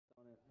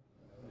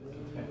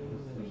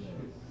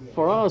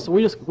for us,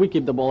 we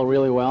keep the ball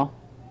really well.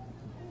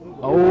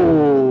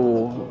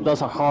 Oh,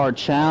 that's a hard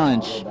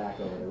challenge.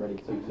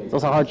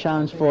 That's a hard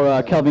challenge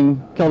for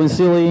Kelvin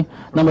Seeley,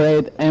 number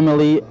 8,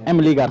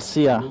 Emily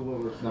Garcia.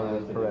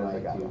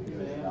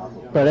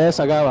 Perez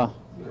Agava.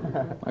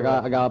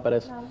 Agava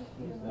Perez.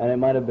 And it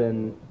might have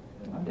been,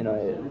 you know,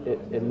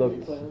 it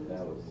looked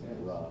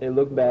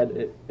bad.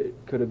 It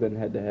could have been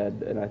head to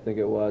head, and I think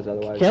it was.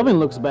 Otherwise, Kelvin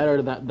looks better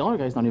than that. The other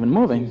guy's not even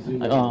moving.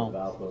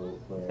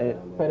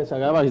 Perez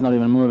Agava, he's not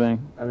even moving.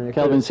 I mean,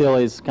 Kelvin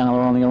Seeley is kind of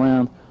rolling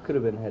around. Could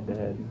have been head to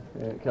head.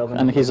 Kelvin.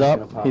 And he's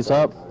up. He's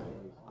up.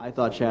 I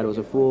thought Chad was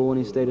a fool when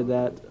he stated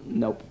that.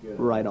 Nope.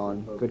 Right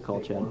on. Good call,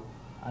 Chad.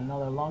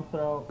 Another long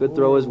throw. Good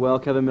throw as well.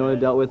 Kevin Miller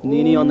dealt with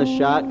Nini on the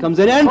shot. Comes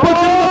in and puts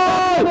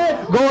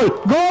it. Goal!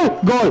 Goal!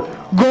 Goal!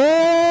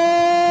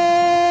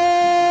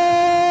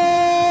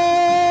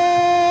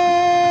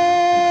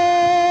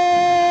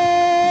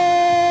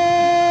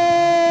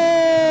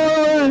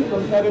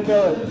 From Kevin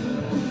Miller.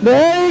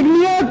 Derek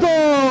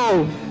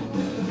Nieto!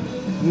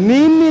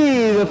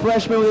 Nini, the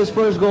freshman with his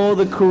first goal of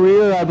the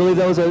career. I believe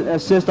that was an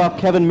assist off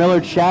Kevin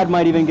Miller. Chad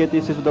might even get the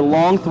assist with the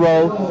long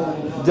throw.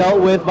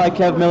 Dealt with by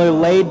Kev Miller,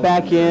 laid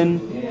back in.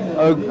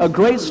 A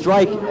great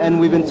strike, and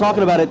we've been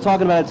talking about it,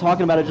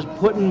 just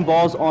putting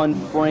balls on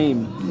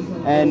frame.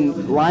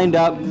 And lined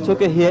up, took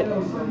a hit.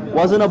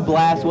 Wasn't a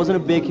blast, wasn't a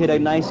big hit, a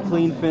nice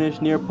clean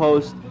finish near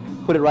post.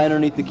 Put it right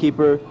underneath the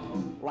keeper.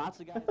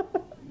 Lots of guys.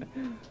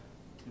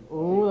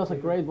 Ooh, that's a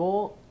great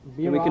ball.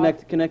 Can we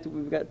connect?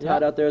 We've got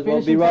Todd out there as well.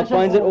 Finishing B-Rock session.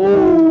 finds it.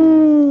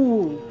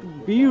 Oh,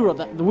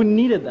 B-Rock. We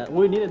needed that.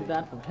 We needed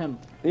that from him.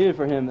 Needed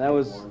for him. That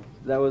was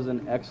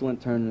an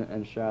excellent turn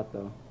and shot,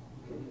 though.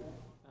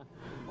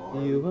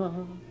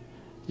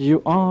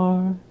 You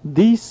are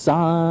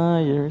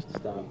desires.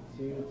 Stop.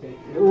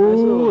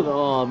 Ooh,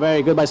 oh,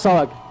 very good by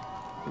Sovak.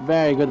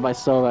 Very good by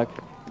Sovak.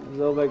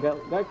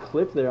 Zovek got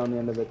clipped there on the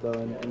end of it, though,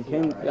 and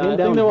came I down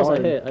think there was hard.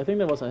 a hit. I think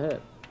there was a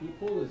hit. He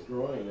pulled his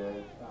groin,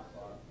 man.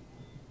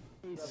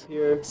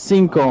 Here,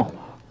 5, 4,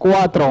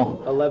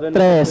 11.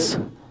 3,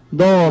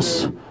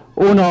 2,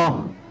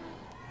 1.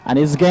 And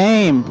it's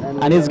game.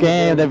 And it's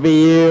game. The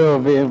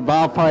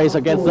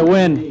Valpo gets the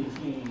win.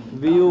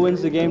 VU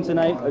wins the game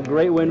tonight. A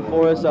great win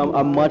for us.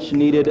 A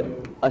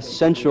much-needed,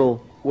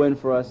 essential win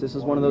for us. This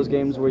is one of those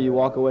games where you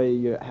walk away,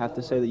 you have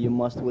to say that you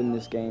must win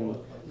this game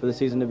for the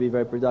season to be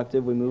very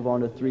productive. We move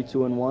on to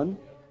 3-2-1.